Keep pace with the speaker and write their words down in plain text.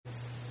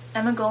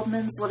Emma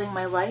Goldman's Living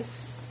My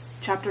Life,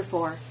 Chapter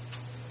 4.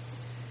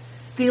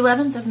 The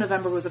 11th of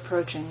November was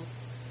approaching,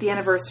 the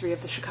anniversary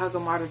of the Chicago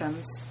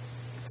martyrdoms.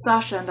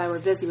 Sasha and I were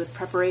busy with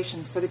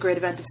preparations for the great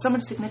event of so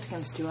much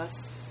significance to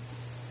us.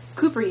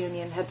 Cooper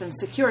Union had been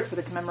secured for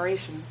the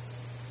commemoration.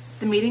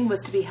 The meeting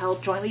was to be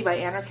held jointly by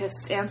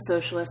anarchists and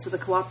socialists with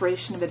the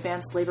cooperation of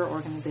advanced labor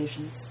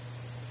organizations.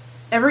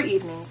 Every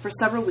evening, for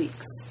several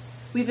weeks,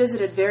 we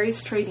visited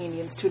various trade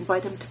unions to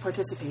invite them to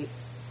participate.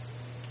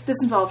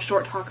 This involved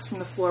short talks from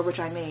the floor which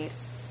I made.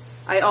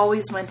 I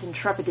always went in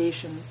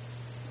trepidation.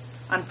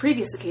 On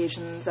previous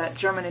occasions, at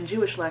German and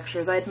Jewish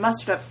lectures, I had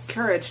mustered up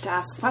courage to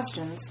ask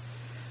questions,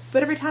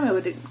 but every time I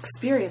would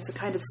experience a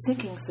kind of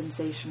sinking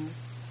sensation.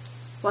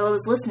 While I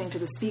was listening to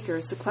the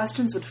speakers, the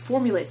questions would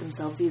formulate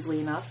themselves easily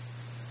enough,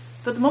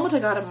 but the moment I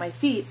got on my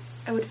feet,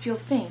 I would feel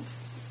faint.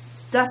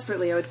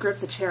 Desperately, I would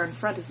grip the chair in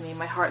front of me,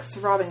 my heart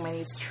throbbing, my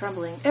knees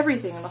trembling.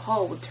 Everything in the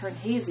hall would turn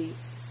hazy.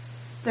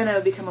 Then I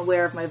would become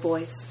aware of my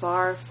voice,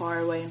 far, far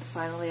away, and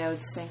finally I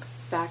would sink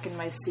back in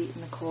my seat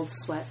in a cold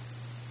sweat.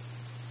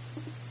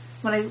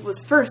 When I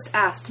was first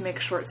asked to make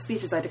short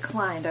speeches, I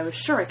declined. I was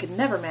sure I could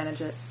never manage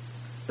it.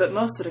 But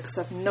most would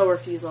accept no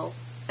refusal,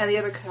 and the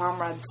other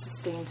comrades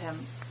sustained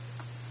him.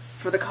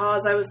 For the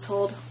cause, I was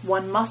told,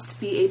 one must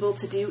be able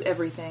to do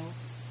everything,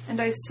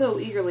 and I so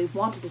eagerly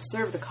wanted to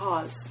serve the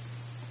cause.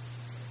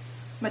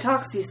 My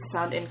talks used to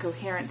sound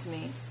incoherent to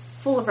me,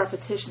 full of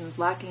repetitions,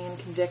 lacking in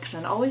conviction,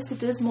 and always the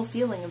dismal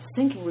feeling of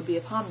sinking would be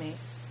upon me.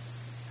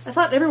 I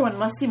thought everyone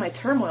must see my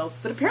turmoil,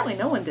 but apparently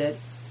no one did.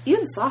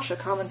 Even Sasha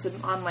commented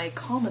on my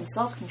calm and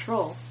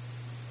self-control.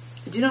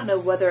 I do not know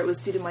whether it was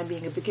due to my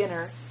being a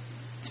beginner,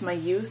 to my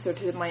youth, or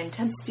to my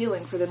intense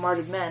feeling for the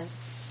martyred men,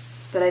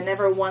 but I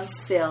never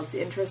once failed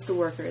to interest the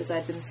workers I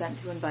had been sent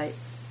to invite.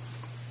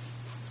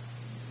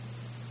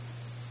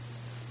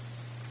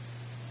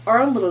 Our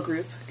own little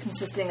group,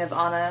 consisting of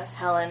Anna,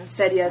 Helen,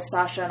 Fedya,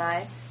 Sasha, and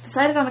I,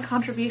 decided on a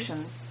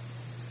contribution.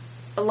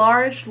 A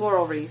large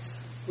laurel wreath,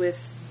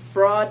 with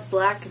broad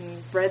black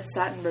and red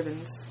satin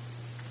ribbons.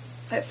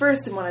 At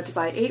first I wanted to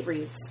buy 8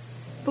 wreaths,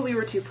 but we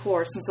were too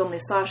poor since only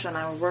Sasha and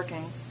I were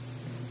working.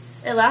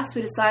 At last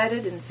we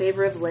decided in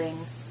favor of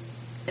Ling.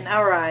 In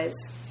our eyes,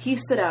 he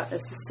stood out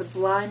as the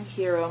sublime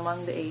hero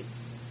among the 8.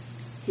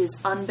 His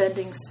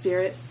unbending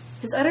spirit,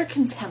 his utter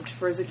contempt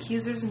for his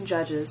accusers and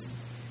judges,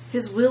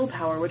 his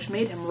willpower which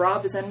made him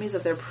rob his enemies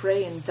of their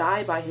prey and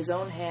die by his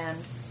own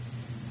hand.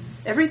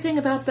 Everything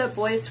about that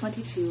boy of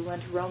 22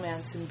 lent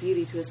romance and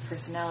beauty to his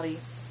personality.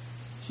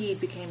 He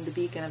became the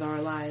beacon of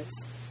our lives.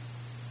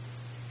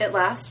 At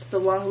last, the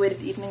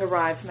long-awaited evening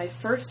arrived, my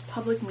first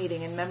public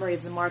meeting in memory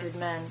of the martyred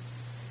men.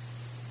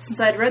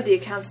 Since I had read the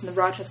accounts in the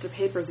Rochester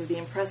papers of the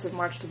impressive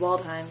march to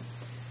Waldheim,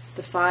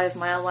 the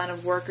 5-mile line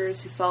of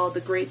workers who followed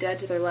the great dead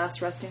to their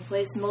last resting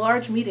place, and the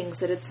large meetings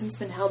that had since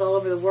been held all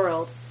over the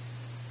world,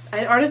 I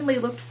had ardently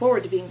looked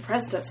forward to being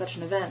present at such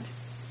an event.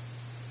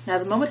 Now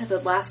the moment had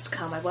at last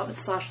come. I went with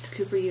Sasha to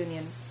Cooper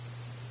Union.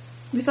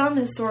 We found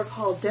the historic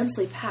hall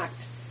densely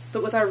packed,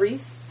 but with our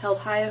wreath held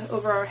high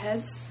over our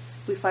heads,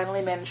 we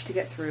finally managed to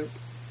get through.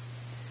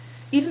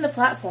 Even the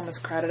platform was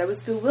crowded. I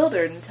was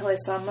bewildered until I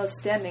saw most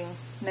standing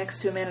next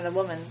to a man and a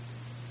woman.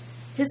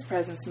 His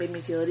presence made me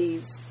feel at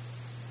ease.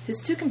 His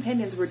 2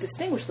 companions were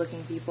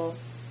distinguished-looking people.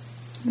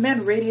 The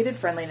man radiated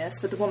friendliness,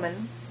 but the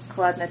woman,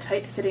 clad in a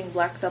tight-fitting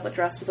black velvet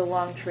dress with a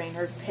long train,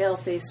 her pale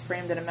face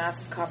framed in a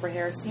mass of copper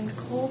hair, seemed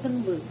cold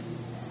and aloof.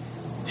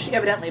 She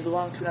evidently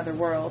belonged to another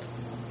world.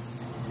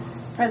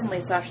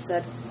 Presently, Sasha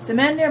said, "The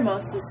man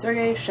nearmost is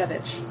Sergei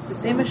Shevich, the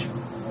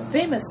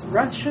famous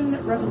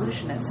Russian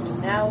revolutionist,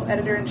 now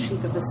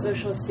editor-in-chief of the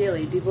socialist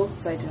daily Die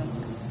Volkszeitung.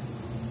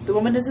 The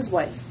woman is his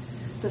wife,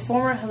 the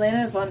former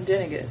Helena von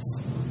Döniges."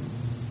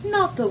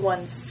 "Not the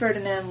one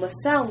Ferdinand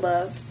Lassalle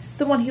loved,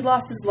 the one he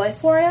lost his life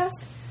for?" I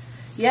asked.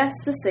 "Yes,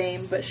 the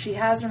same, but she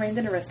has remained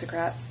an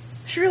aristocrat.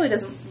 She really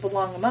doesn't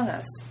belong among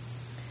us.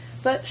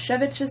 But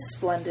Shevich is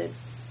splendid."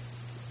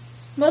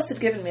 Most had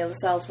given me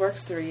Lassalle's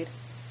works to read.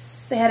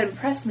 They had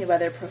impressed me by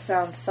their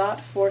profound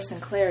thought, force,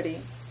 and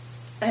clarity.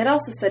 I had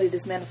also studied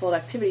his manifold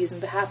activities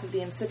in behalf of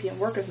the incipient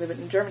workers' movement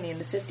in Germany in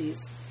the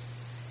 50s.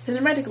 His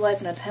romantic life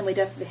and untimely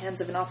death at the hands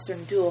of an officer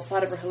in duel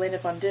fought over Helena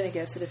von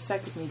Döniges had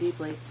affected me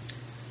deeply.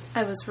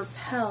 I was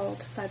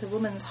repelled by the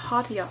woman's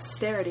haughty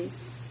austerity.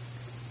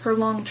 Her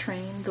long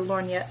train, the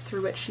lorgnette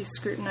through which she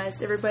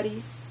scrutinized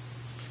everybody,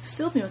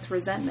 filled me with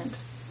resentment.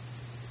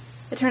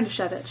 I turned to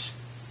Shevich.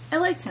 I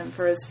liked him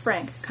for his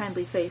frank,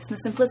 kindly face and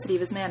the simplicity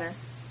of his manner.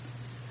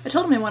 I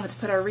told him I wanted to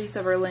put our wreath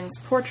over Ling's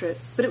portrait,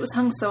 but it was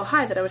hung so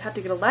high that I would have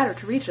to get a ladder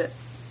to reach it.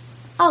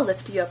 "I'll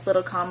lift you up,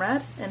 little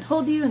comrade, and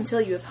hold you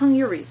until you have hung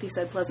your wreath," he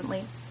said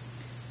pleasantly.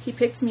 He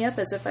picked me up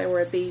as if I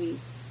were a baby.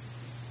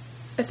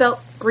 I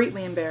felt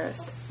greatly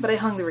embarrassed, but I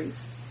hung the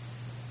wreath.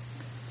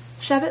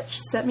 Shevich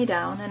set me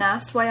down and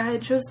asked why I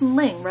had chosen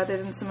Ling rather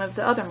than some of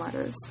the other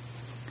martyrs.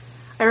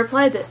 I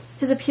replied that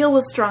his appeal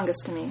was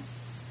strongest to me.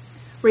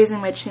 Raising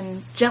my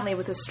chin gently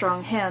with his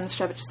strong hands,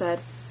 Shevich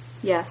said,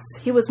 "Yes,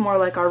 he was more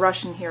like our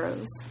Russian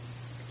heroes."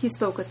 He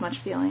spoke with much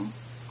feeling.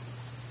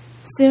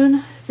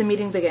 Soon the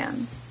meeting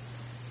began.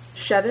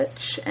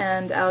 Shevich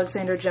and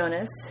Alexander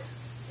Jonas,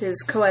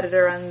 his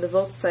co-editor on the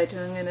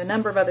Volkszeitung, and a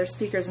number of other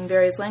speakers in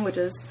various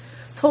languages,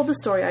 told the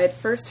story I had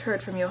first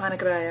heard from Johanna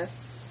Greie.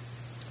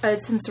 I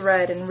had since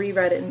read and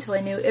reread it until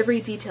I knew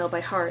every detail by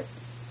heart.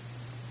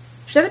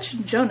 Shevich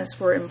and Jonas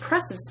were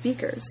impressive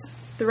speakers.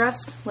 The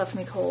rest left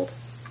me cold.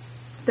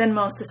 Then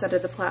Most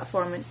ascended the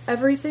platform, and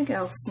everything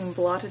else seemed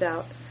blotted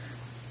out.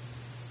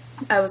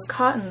 I was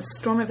caught in the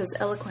storm of his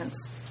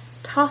eloquence,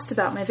 tossed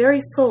about, my very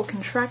soul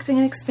contracting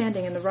and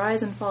expanding in the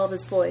rise and fall of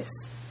his voice.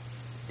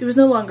 It was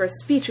no longer a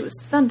speech, it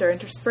was thunder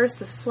interspersed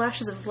with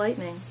flashes of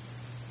lightning.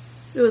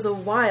 It was a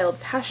wild,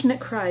 passionate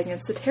cry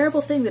against the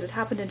terrible thing that had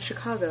happened in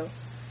Chicago,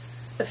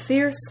 a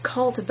fierce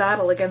call to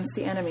battle against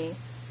the enemy,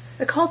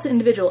 a call to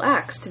individual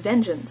acts, to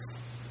vengeance.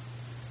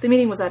 The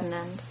meeting was at an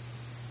end.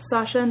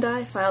 Sasha and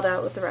I filed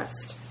out with the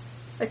rest.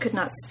 I could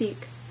not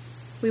speak.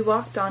 We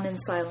walked on in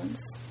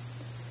silence.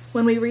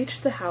 When we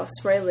reached the house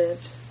where I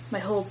lived, my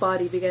whole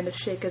body began to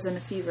shake as in a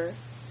fever.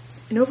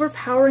 An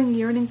overpowering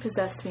yearning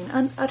possessed me, an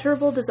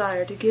unutterable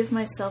desire to give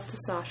myself to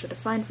Sasha, to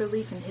find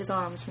relief in his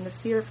arms from the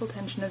fearful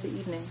tension of the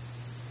evening.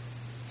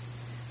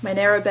 My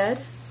narrow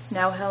bed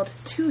now held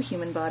 2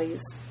 human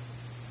bodies,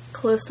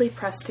 closely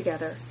pressed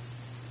together.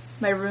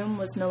 My room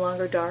was no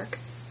longer dark.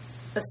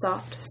 A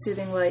soft,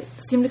 soothing light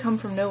seemed to come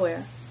from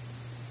nowhere.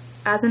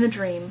 As in a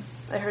dream,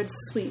 I heard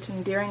sweet,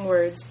 endearing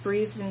words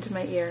breathed into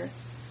my ear,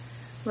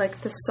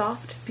 like the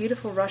soft,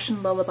 beautiful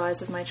Russian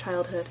lullabies of my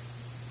childhood.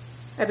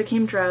 I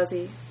became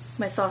drowsy,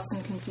 my thoughts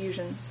in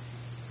confusion.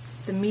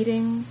 The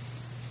meeting,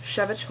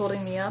 Shevich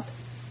holding me up,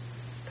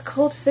 the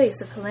cold face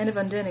of Helena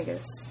von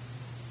Döniges,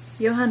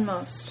 Johann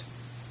Most,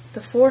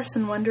 the force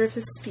and wonder of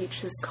his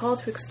speech, his call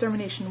to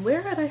extermination.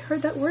 Where had I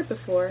heard that word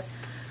before?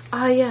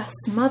 Ah, yes,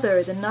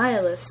 Mother, the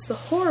nihilist, the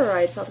horror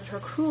I had felt at her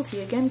cruelty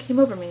again came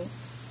over me.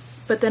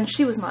 But then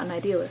she was not an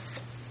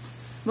idealist.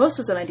 Most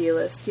was an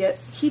idealist, yet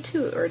he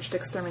too urged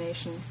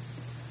extermination.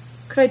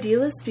 Could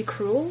idealists be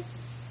cruel?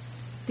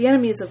 The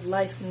enemies of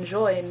life and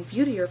joy and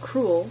beauty are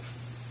cruel.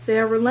 They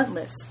are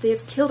relentless. They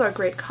have killed our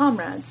great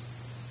comrades.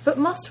 But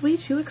must we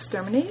too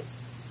exterminate?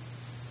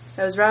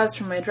 I was roused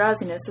from my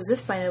drowsiness as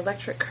if by an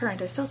electric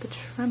current. I felt a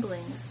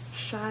trembling,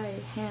 shy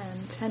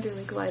hand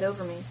tenderly glide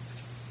over me.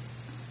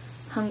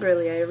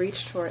 Hungrily I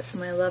reached for it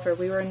from my lover.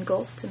 We were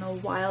engulfed in a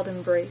wild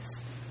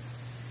embrace.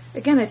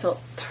 Again I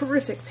felt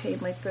terrific pain,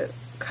 like the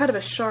cut of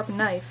a sharp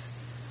knife,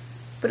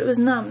 but it was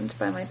numbed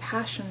by my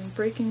passion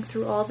breaking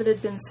through all that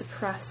had been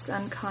suppressed,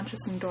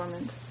 unconscious and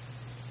dormant.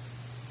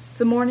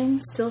 The morning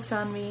still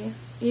found me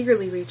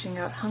eagerly reaching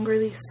out,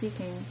 hungrily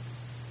seeking.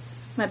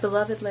 My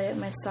beloved lay at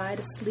my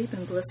side, asleep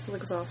in blissful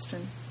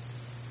exhaustion.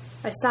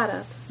 I sat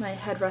up, my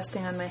head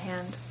resting on my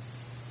hand.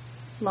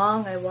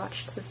 Long I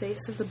watched the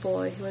face of the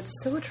boy who had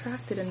so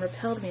attracted and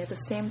repelled me at the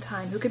same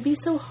time, who could be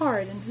so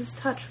hard and whose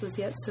touch was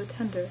yet so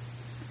tender.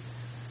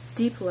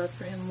 Deep love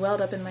for him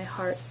welled up in my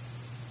heart,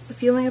 a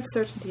feeling of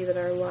certainty that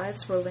our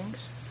lives were linked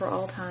for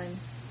all time.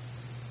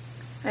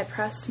 I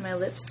pressed my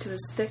lips to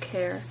his thick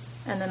hair,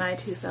 and then I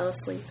too fell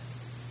asleep.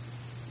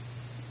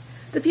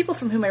 The people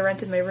from whom I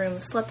rented my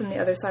room slept on the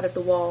other side of the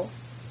wall.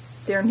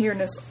 Their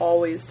nearness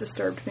always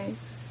disturbed me,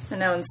 and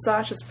now in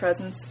Sasha's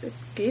presence it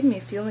gave me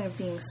a feeling of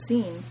being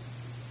seen.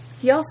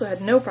 He also had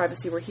no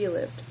privacy where he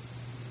lived.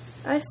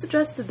 I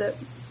suggested that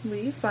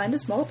we find a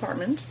small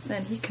apartment,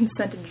 and he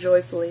consented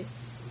joyfully.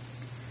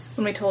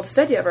 When we told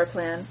Fedya of our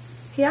plan,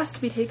 he asked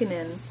to be taken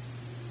in.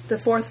 The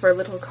fourth of our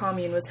little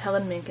commune was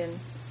Helen Minkin.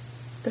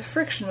 The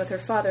friction with her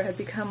father had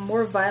become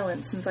more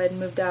violent since I had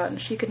moved out,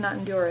 and she could not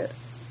endure it.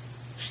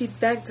 She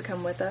begged to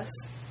come with us.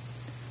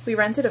 We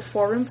rented a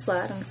 4-room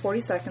flat on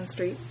 42nd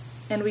Street,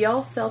 and we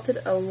all felt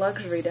it a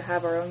luxury to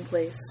have our own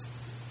place.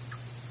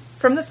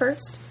 From the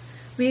first,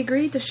 we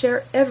agreed to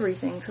share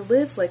everything, to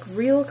live like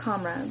real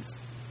comrades.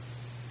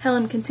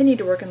 Helen continued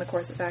to work in the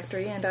corset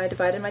factory, and I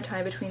divided my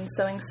time between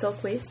sewing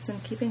silk waists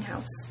and keeping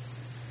house.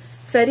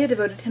 Fedya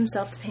devoted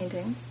himself to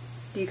painting.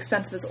 The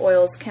expense of his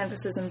oils,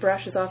 canvases, and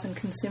brushes often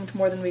consumed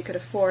more than we could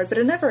afford, but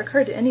it never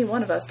occurred to any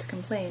one of us to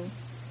complain.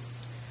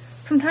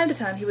 From time to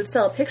time he would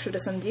sell a picture to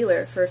some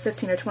dealer for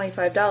 $15 or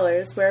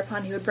 $25,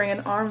 whereupon he would bring an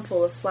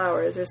armful of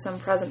flowers or some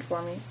present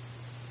for me.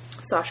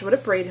 Sasha would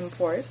upbraid him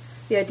for it.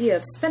 The idea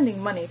of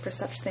spending money for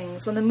such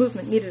things when the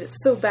movement needed it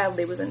so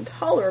badly was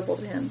intolerable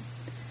to him.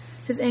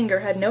 His anger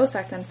had no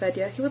effect on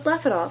Fedya. He would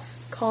laugh it off,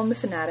 call him a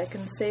fanatic,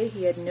 and say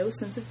he had no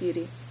sense of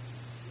beauty.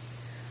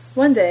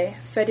 One day,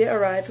 Fedya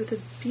arrived with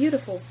a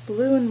beautiful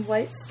blue and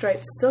white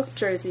striped silk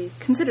jersey,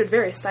 considered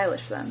very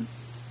stylish then.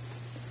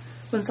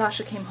 When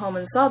Sasha came home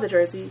and saw the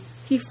jersey,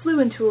 he flew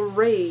into a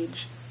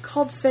rage,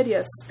 called Fedya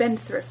a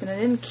spendthrift and an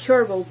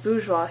incurable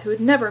bourgeois who would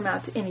never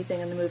amount to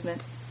anything in the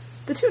movement.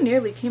 The two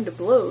nearly came to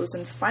blows,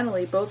 and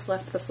finally both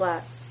left the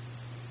flat.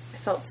 I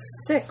felt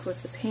sick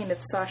with the pain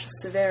of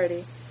Sasha's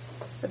severity.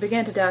 I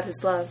began to doubt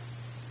his love.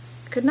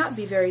 It could not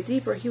be very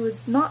deep, or he would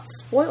not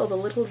spoil the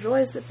little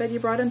joys that Fedya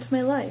brought into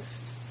my life.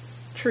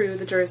 True,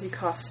 the jersey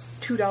cost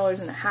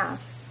 $2.50.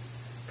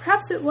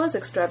 Perhaps it was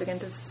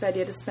extravagant of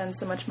Fedya to spend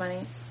so much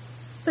money.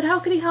 But how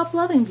could he help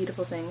loving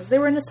beautiful things? They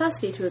were a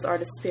necessity to his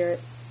artist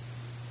spirit.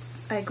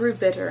 I grew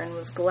bitter and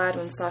was glad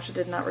when Sasha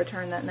did not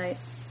return that night.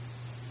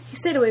 He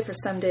stayed away for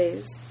some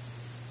days.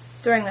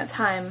 During that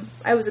time,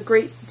 I was a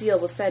great deal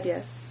with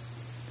Fedya.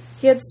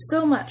 He had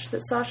so much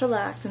that Sasha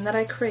lacked and that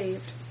I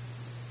craved.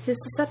 His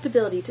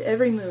susceptibility to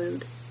every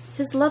mood,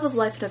 his love of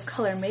life and of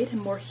color made him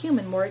more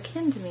human, more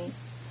akin to me.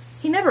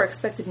 He never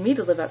expected me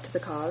to live up to the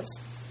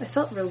cause. I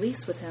felt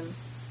release with him.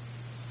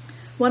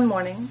 One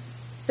morning,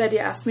 Fedya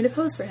asked me to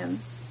pose for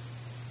him.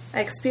 I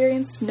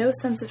experienced no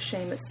sense of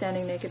shame at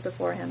standing naked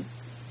before him.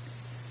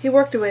 He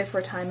worked away for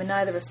a time, and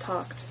neither of us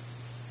talked.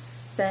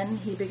 Then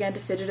he began to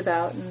fidget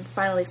about, and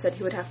finally said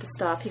he would have to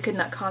stop. He could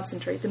not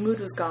concentrate. The mood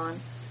was gone.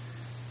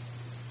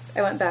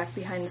 I went back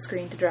behind the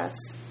screen to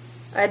dress.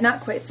 I had not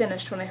quite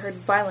finished when I heard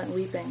violent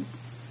weeping.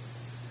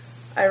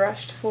 I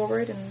rushed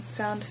forward and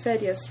found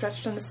Fedya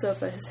stretched on the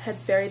sofa, his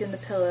head buried in the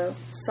pillow,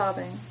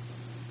 sobbing.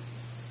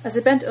 As I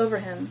bent over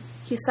him,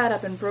 he sat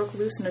up and broke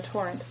loose in a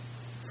torrent,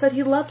 said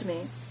he loved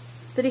me,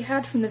 that he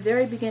had from the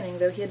very beginning,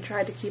 though he had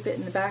tried to keep it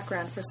in the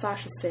background for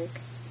Sasha's sake.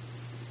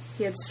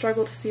 He had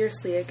struggled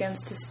fiercely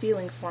against his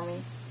feeling for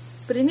me,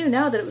 but he knew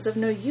now that it was of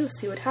no use.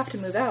 He would have to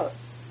move out.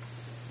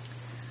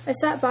 I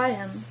sat by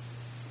him,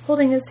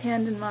 holding his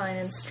hand in mine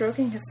and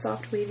stroking his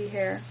soft wavy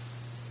hair.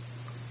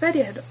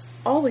 Fedya had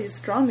always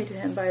drawn me to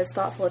him by his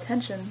thoughtful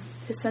attention,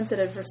 his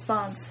sensitive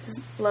response, his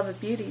love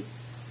of beauty.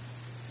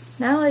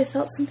 Now I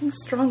felt something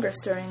stronger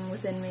stirring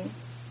within me.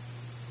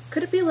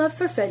 Could it be love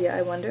for Fedya,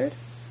 I wondered?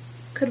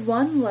 Could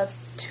one love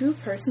two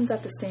persons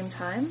at the same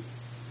time?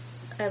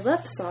 I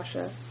loved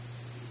Sasha.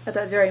 At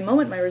that very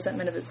moment my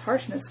resentment of its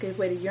harshness gave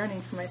way to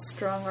yearning for my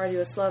strong,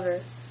 arduous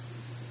lover.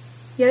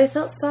 Yet I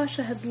felt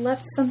Sasha had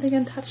left something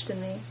untouched in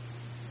me,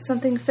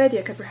 something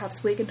Fedya could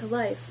perhaps wake into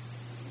life.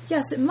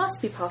 Yes, it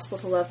must be possible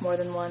to love more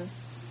than one.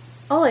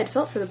 All I had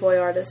felt for the boy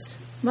artist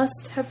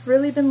must have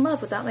really been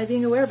love without my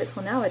being aware of it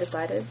till now, I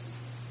decided.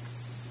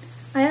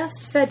 I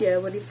asked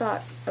Fedya what he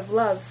thought of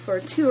love for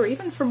two or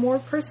even for more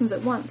persons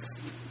at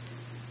once.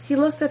 He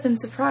looked up in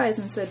surprise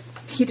and said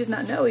he did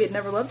not know, he had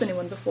never loved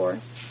anyone before.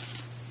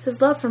 His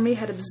love for me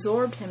had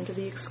absorbed him to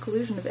the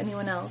exclusion of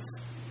anyone else.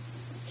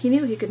 He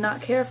knew he could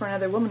not care for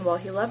another woman while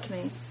he loved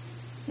me,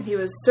 and he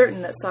was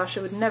certain that Sasha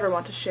would never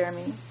want to share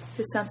me.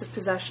 His sense of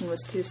possession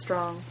was too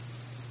strong.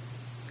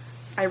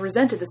 I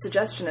resented the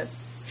suggestion of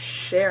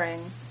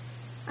sharing.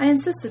 I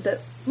insisted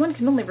that one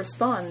can only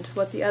respond to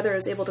what the other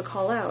is able to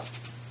call out.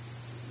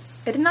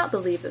 I did not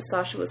believe that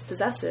Sasha was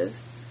possessive.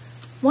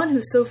 One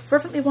who so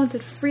fervently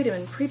wanted freedom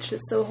and preached it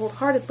so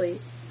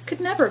wholeheartedly could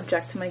never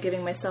object to my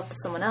giving myself to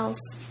someone else.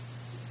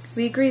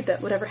 We agreed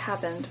that whatever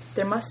happened,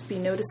 there must be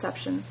no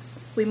deception.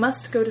 We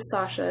must go to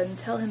Sasha and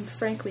tell him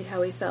frankly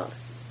how we felt.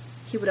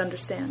 He would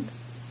understand.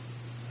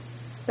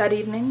 That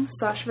evening,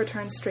 Sasha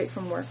returned straight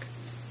from work.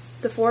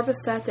 The four of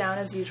us sat down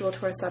as usual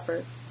to our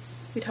supper.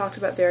 We talked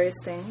about various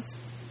things.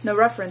 No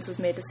reference was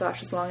made to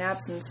Sasha's long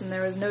absence, and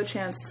there was no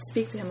chance to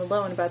speak to him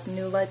alone about the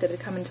new light that had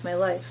come into my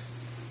life.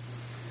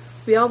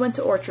 We all went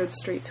to Orchard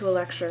Street to a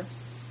lecture.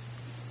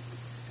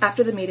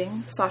 After the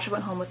meeting, Sasha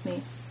went home with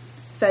me,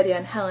 Fedya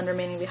and Helen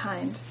remaining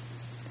behind.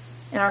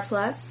 In our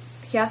flat,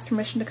 he asked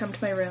permission to come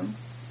to my room.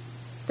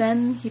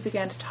 Then he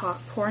began to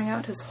talk, pouring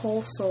out his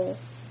whole soul.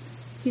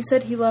 He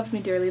said he loved me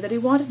dearly, that he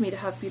wanted me to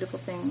have beautiful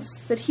things,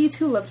 that he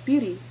too loved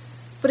beauty,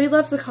 but he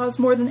loved the cause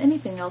more than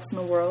anything else in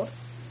the world.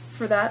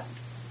 For that,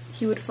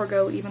 he would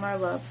forego even our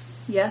love,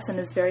 yes, and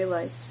his very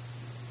life.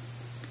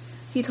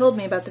 He told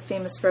me about the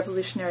famous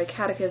revolutionary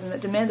catechism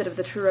that demanded of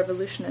the true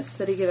revolutionist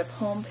that he give up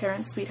home,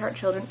 parents, sweetheart,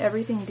 children,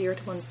 everything dear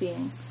to one's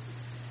being.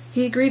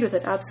 He agreed with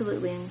it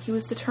absolutely, and he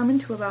was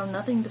determined to allow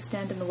nothing to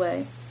stand in the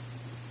way.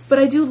 "But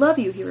I do love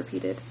you," he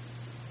repeated.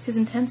 His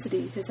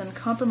intensity, his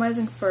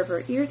uncompromising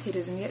fervor,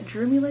 irritated and yet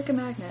drew me like a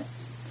magnet.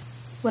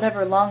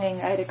 Whatever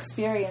longing I had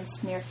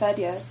experienced near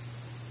Fedya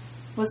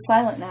was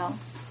silent now.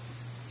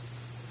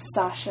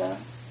 Sasha,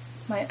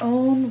 my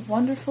own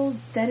wonderful,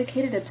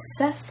 dedicated,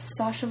 obsessed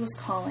Sasha was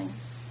calling.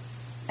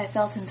 I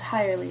felt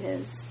entirely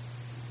his.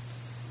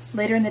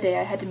 Later in the day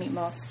I had to meet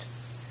Most.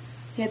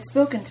 He had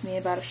spoken to me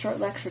about a short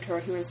lecture tour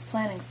he was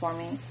planning for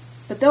me,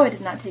 but though I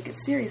did not take it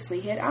seriously,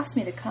 he had asked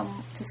me to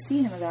come to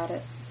see him about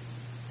it.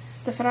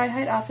 The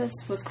Freiheit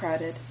office was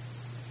crowded.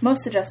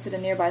 Most suggested a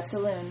nearby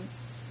saloon,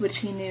 which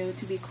he knew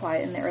to be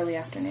quiet in the early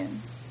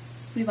afternoon.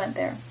 We went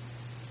there.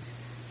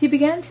 He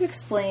began to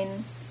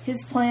explain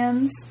his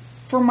plans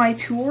for my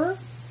tour.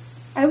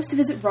 I was to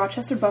visit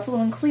Rochester, Buffalo,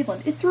 and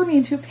Cleveland. It threw me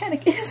into a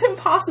panic. "It is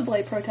impossible,"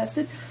 I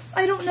protested.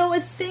 "I don't know a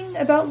thing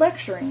about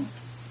lecturing."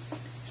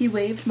 He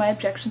waved my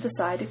objections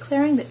aside,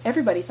 declaring that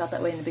everybody felt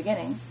that way in the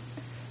beginning.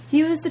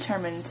 He was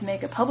determined to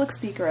make a public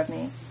speaker of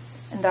me,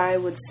 and I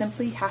would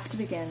simply have to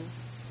begin.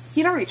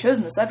 He had already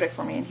chosen the subject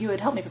for me, and he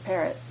would help me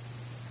prepare it.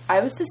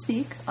 I was to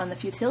speak on the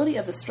futility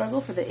of the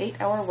struggle for the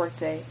 8-hour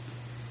workday,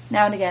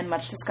 now and again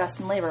much discussed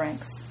in labor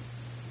ranks.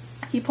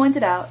 He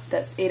pointed out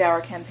that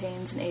 8-hour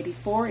campaigns in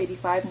 84,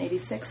 85, and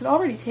 86 had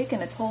already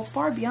taken a toll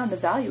far beyond the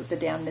value of the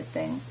damned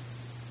thing.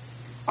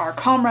 Our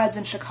comrades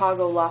in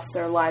Chicago lost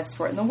their lives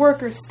for it, and the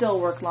workers still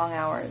work long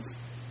hours.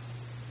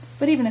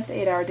 But even if the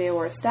 8-hour day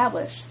were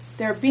established,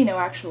 there would be no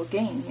actual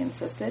gain, he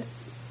insisted.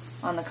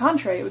 On the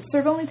contrary, it would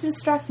serve only to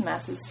distract the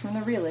masses from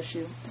the real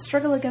issue, the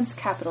struggle against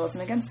capitalism,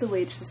 against the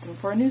wage system,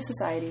 for a new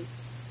society.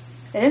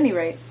 At any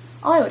rate,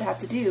 all I would have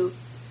to do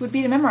would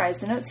be to memorize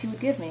the notes he would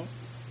give me.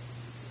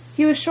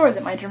 He was sure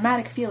that my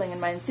dramatic feeling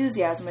and my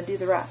enthusiasm would do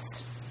the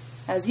rest.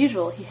 As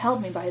usual, he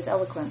held me by his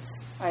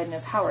eloquence. I had no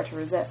power to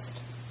resist.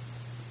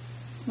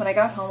 When I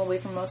got home away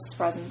from Most's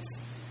presence,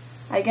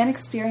 I again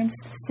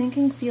experienced the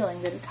sinking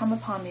feeling that had come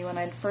upon me when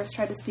I had first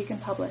tried to speak in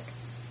public.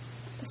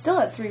 I still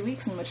had 3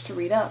 weeks in which to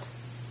read up,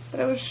 but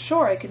I was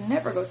sure I could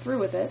never go through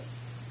with it.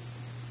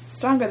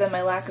 Stronger than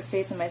my lack of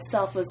faith in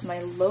myself was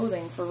my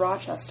loathing for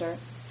Rochester.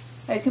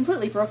 I had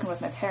completely broken with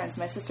my parents,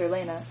 my sister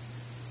Lena.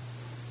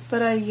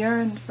 But I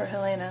yearned for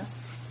Helena,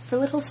 for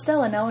little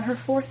Stella now in her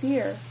 4th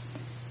year,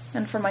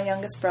 and for my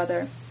youngest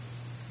brother.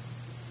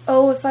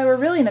 Oh, if I were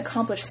really an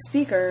accomplished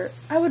speaker,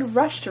 I would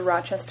rush to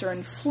Rochester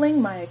and fling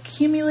my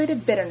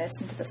accumulated bitterness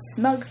into the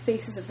smug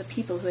faces of the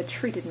people who had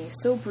treated me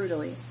so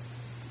brutally.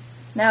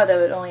 Now that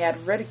would only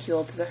add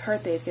ridicule to the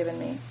hurt they had given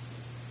me.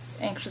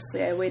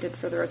 Anxiously I waited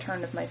for the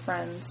return of my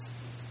friends.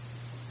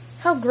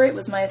 How great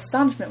was my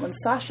astonishment when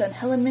Sasha and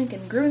Helen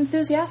Mencken grew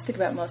enthusiastic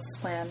about Most's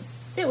plan.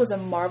 It was a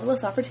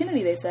marvelous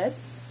opportunity, they said.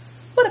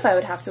 What if I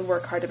would have to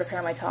work hard to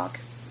prepare my talk?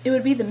 It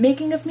would be the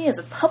making of me as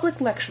a public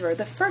lecturer,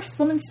 the first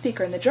woman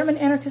speaker in the German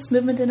anarchist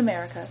movement in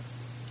America.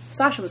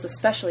 Sasha was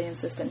especially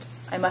insistent.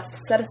 I must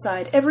set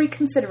aside every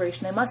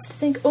consideration. I must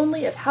think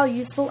only of how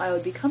useful I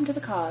would become to the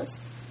cause.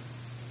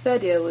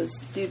 Fedya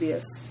was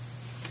dubious.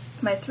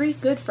 My 3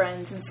 good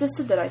friends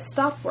insisted that I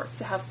stop work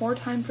to have more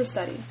time for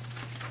study.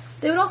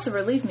 They would also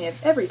relieve me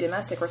of every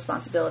domestic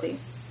responsibility.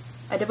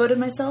 I devoted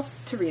myself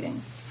to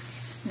reading.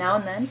 Now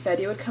and then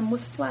Fedya would come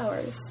with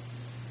flowers.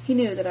 He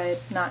knew that I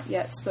had not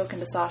yet spoken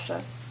to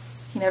Sasha.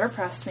 He never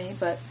pressed me,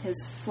 but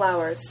his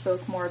flowers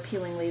spoke more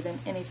appealingly than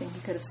anything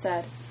he could have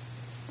said.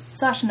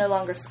 Sasha no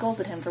longer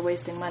scolded him for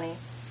wasting money.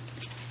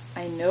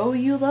 "I know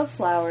you love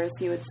flowers,"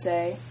 he would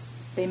say.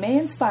 "They may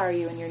inspire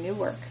you in your new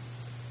work."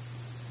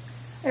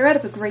 I read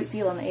up a great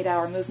deal on the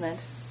 8-hour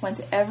movement, went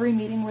to every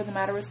meeting where the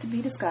matter was to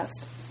be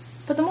discussed,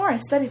 but the more I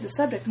studied the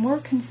subject, the more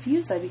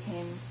confused I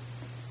became.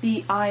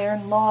 The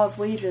iron law of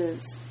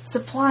wages,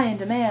 supply and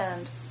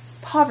demand,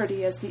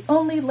 poverty as the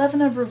only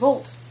leaven of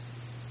revolt.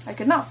 I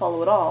could not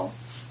follow it all.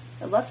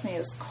 It left me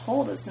as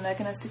cold as the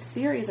mechanistic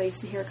theories I used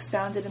to hear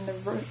expounded in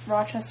the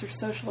Rochester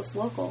Socialist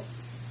Local.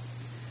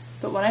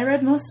 But when I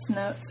read Most's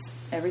notes,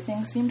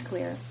 everything seemed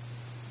clear.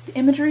 The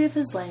imagery of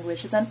his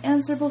language, his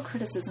unanswerable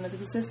criticism of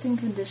existing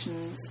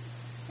conditions,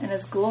 and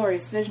his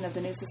glorious vision of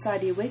the new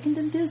society awakened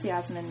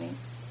enthusiasm in me.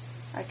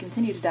 I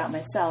continued to doubt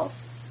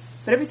myself,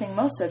 but everything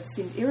Most said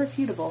seemed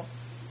irrefutable.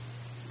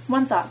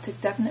 One thought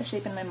took definite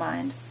shape in my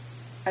mind.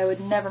 I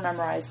would never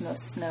memorize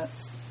Most's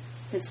notes.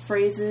 His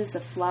phrases, the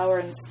flower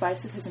and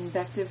spice of his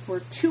invective were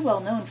too well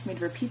known for me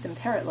to repeat them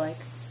parrot-like.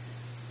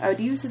 I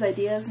would use his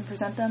ideas and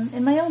present them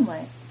in my own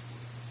way.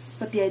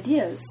 But the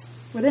ideas,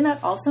 were they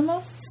not also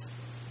Most's?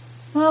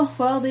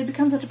 Well, they had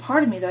become such a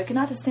part of me that I could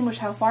not distinguish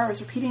how far I was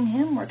repeating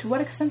him, or to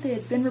what extent they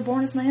had been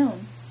reborn as my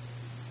own.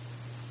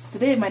 The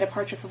day of my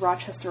departure for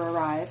Rochester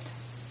arrived.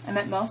 I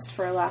met Most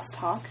for a last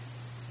talk.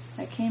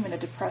 I came in a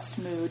depressed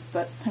mood,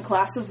 but a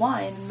glass of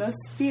wine and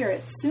Most's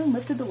spirit soon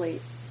lifted the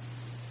weight.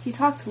 He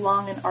talked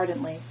long and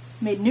ardently,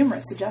 made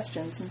numerous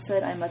suggestions, and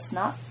said I must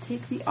not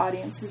take the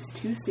audiences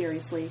too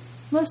seriously.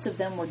 Most of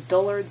them were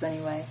dullards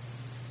anyway.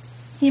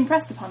 He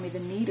impressed upon me the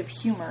need of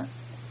humor.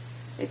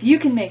 If you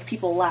can make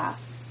people laugh,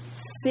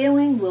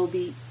 sailing will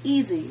be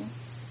easy.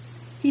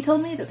 He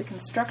told me that the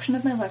construction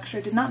of my lecture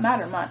did not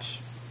matter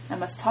much. I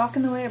must talk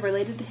in the way I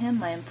related to him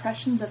my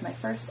impressions of my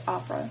first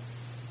opera.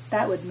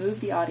 That would move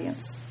the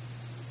audience.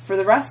 For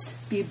the rest,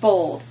 be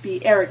bold,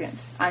 be arrogant.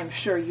 I am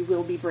sure you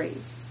will be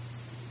brave.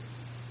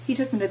 He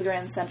took me to the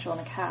Grand Central in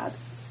a cab.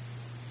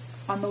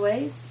 On the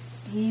way,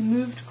 he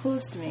moved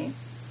close to me.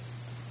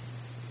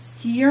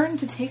 He yearned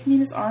to take me in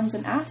his arms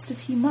and asked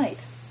if he might.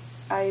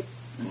 I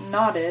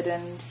nodded,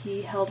 and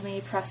he held me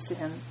pressed to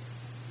him.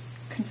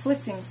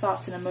 Conflicting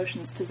thoughts and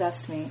emotions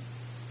possessed me.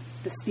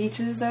 The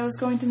speeches I was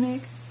going to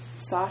make,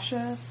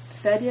 Sasha,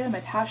 Fedya,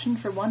 my passion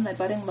for one, my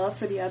budding love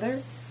for the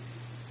other.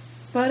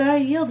 But I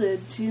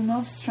yielded to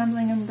Most's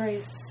trembling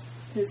embrace,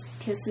 his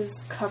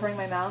kisses covering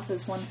my mouth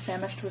as one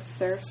famished with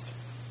thirst.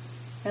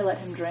 I let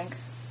him drink.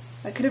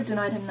 I could have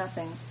denied him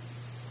nothing.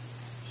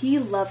 He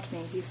loved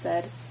me, he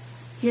said.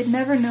 He had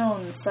never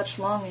known such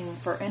longing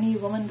for any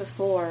woman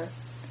before.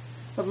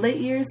 Of late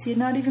years he had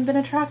not even been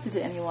attracted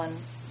to anyone.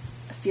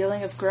 A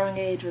feeling of growing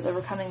age was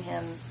overcoming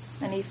him,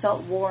 and he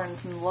felt worn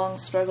from the long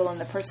struggle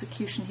and the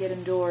persecution he had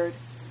endured.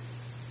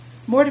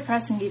 More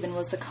depressing even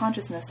was the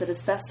consciousness that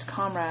his best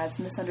comrades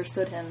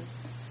misunderstood him.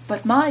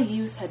 But my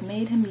youth had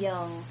made him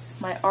young,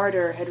 my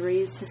ardor had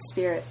raised his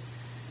spirit.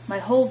 My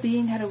whole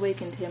being had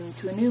awakened him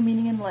to a new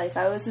meaning in life.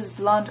 I was his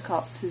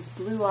Blondkopf, his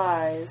blue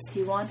eyes.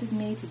 He wanted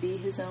me to be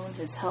his own,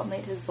 his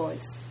helpmate, his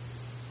voice.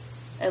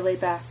 I lay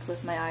back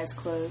with my eyes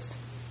closed.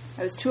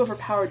 I was too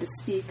overpowered to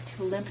speak,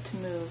 too limp to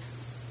move.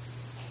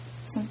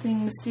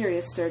 Something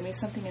mysterious stirred me,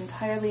 something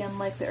entirely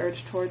unlike the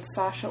urge towards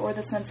Sasha or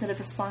the sensitive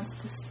response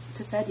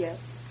to Fedya.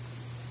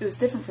 It was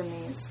different from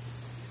these.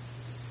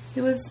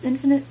 It was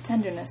infinite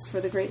tenderness for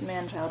the great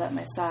man-child at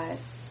my side.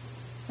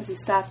 As he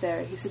sat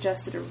there, he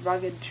suggested a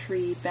rugged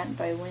tree bent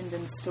by wind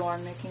and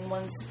storm, making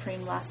one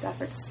supreme last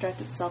effort to stretch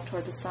itself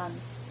toward the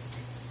sun.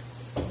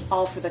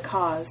 All for the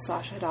cause,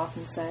 Sasha had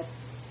often said.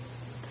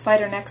 The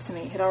fighter next to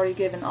me had already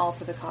given all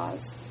for the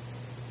cause.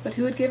 But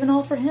who had given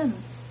all for him?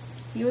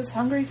 He was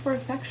hungry for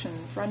affection,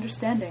 for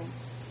understanding.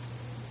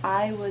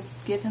 I would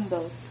give him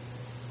both.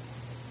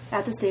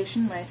 At the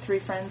station, my 3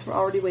 friends were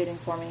already waiting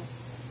for me.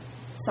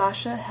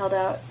 Sasha held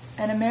out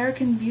an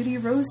American Beauty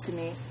rose to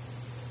me.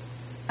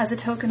 As a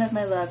token of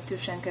my love,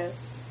 Dushenka,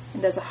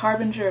 and as a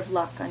harbinger of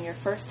luck on your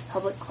first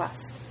public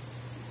quest.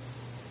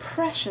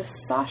 Precious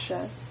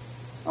Sasha!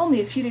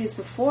 Only a few days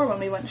before, when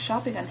we went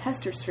shopping on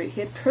Hester Street,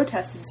 he had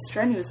protested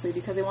strenuously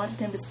because I wanted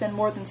him to spend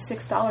more than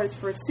 $6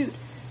 for a suit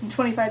and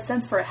 25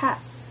 cents for a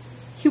hat.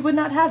 He would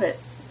not have it.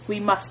 We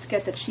must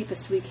get the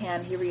cheapest we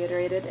can, he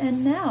reiterated.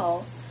 And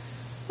now,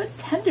 what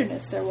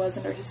tenderness there was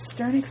under his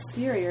stern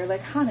exterior,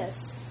 like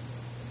Hannes.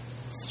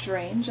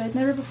 Strange, I'd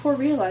never before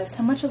realized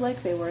how much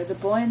alike they were, the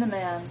boy and the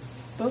man,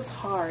 both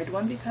hard,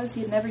 one because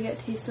he had never yet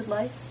tasted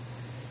life,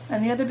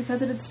 and the other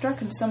because it had struck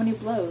him so many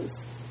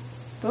blows.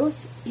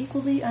 Both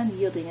equally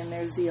unyielding in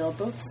their zeal,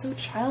 both so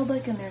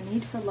childlike in their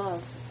need for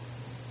love.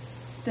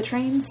 The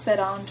train sped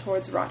on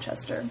towards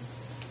Rochester.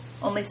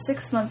 Only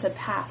 6 months had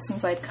passed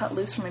since I had cut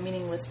loose from a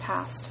meaningless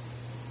past.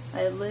 I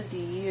had lived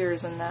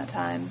years in that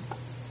time.